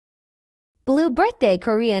Blue Birthday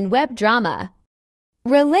Korean web drama.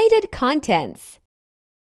 Related contents.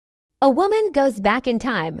 A woman goes back in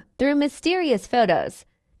time through mysterious photos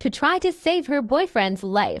to try to save her boyfriend's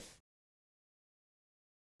life.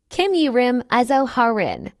 Kim Yi-rim as Oh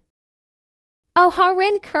Ha-rin. Oh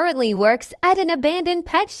Ha-rin currently works at an abandoned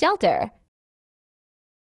pet shelter.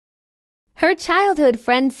 Her childhood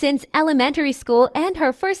friend since elementary school and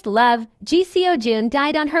her first love, Ji Seo-jun,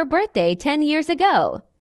 died on her birthday 10 years ago.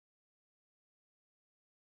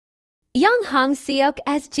 Young Hong-seok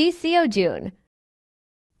as Ji Seo-jun.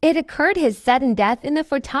 It occurred his sudden death in the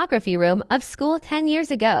photography room of school 10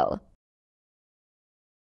 years ago.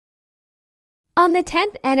 On the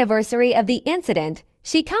 10th anniversary of the incident,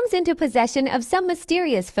 she comes into possession of some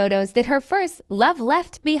mysterious photos that her first love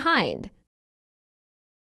left behind.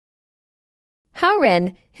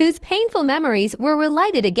 Ha-rin, whose painful memories were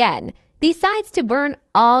relighted again, decides to burn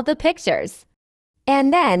all the pictures.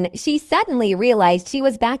 And then she suddenly realized she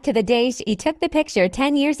was back to the day she took the picture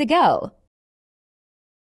 10 years ago.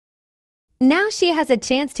 Now she has a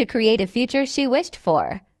chance to create a future she wished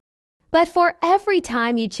for. But for every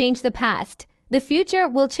time you change the past, the future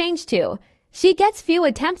will change too. She gets few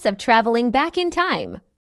attempts of traveling back in time.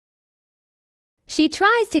 She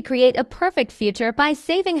tries to create a perfect future by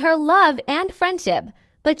saving her love and friendship,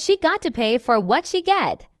 but she got to pay for what she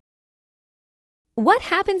get. What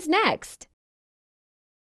happens next?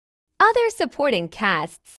 Other supporting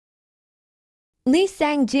casts.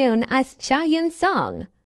 Sang-jun as Cha Eun-song.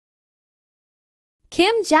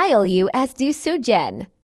 Kim Gyeol-yu as Do Su-jin.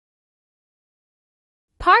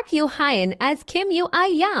 Park Yoo-hyun as Kim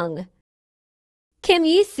Yoo-hyun. Kim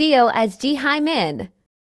Yi-seo as Ji Hye-min.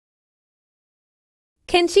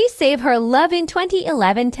 Can she save her love in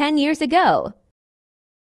 2011 10 years ago?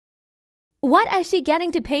 What is she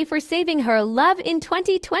getting to pay for saving her love in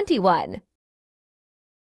 2021?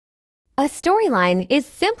 A storyline is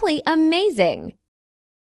simply amazing.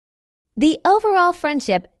 The overall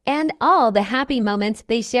friendship and all the happy moments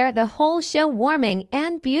they share, the whole show warming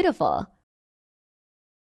and beautiful.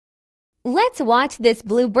 Let's watch this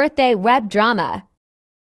Blue Birthday web drama.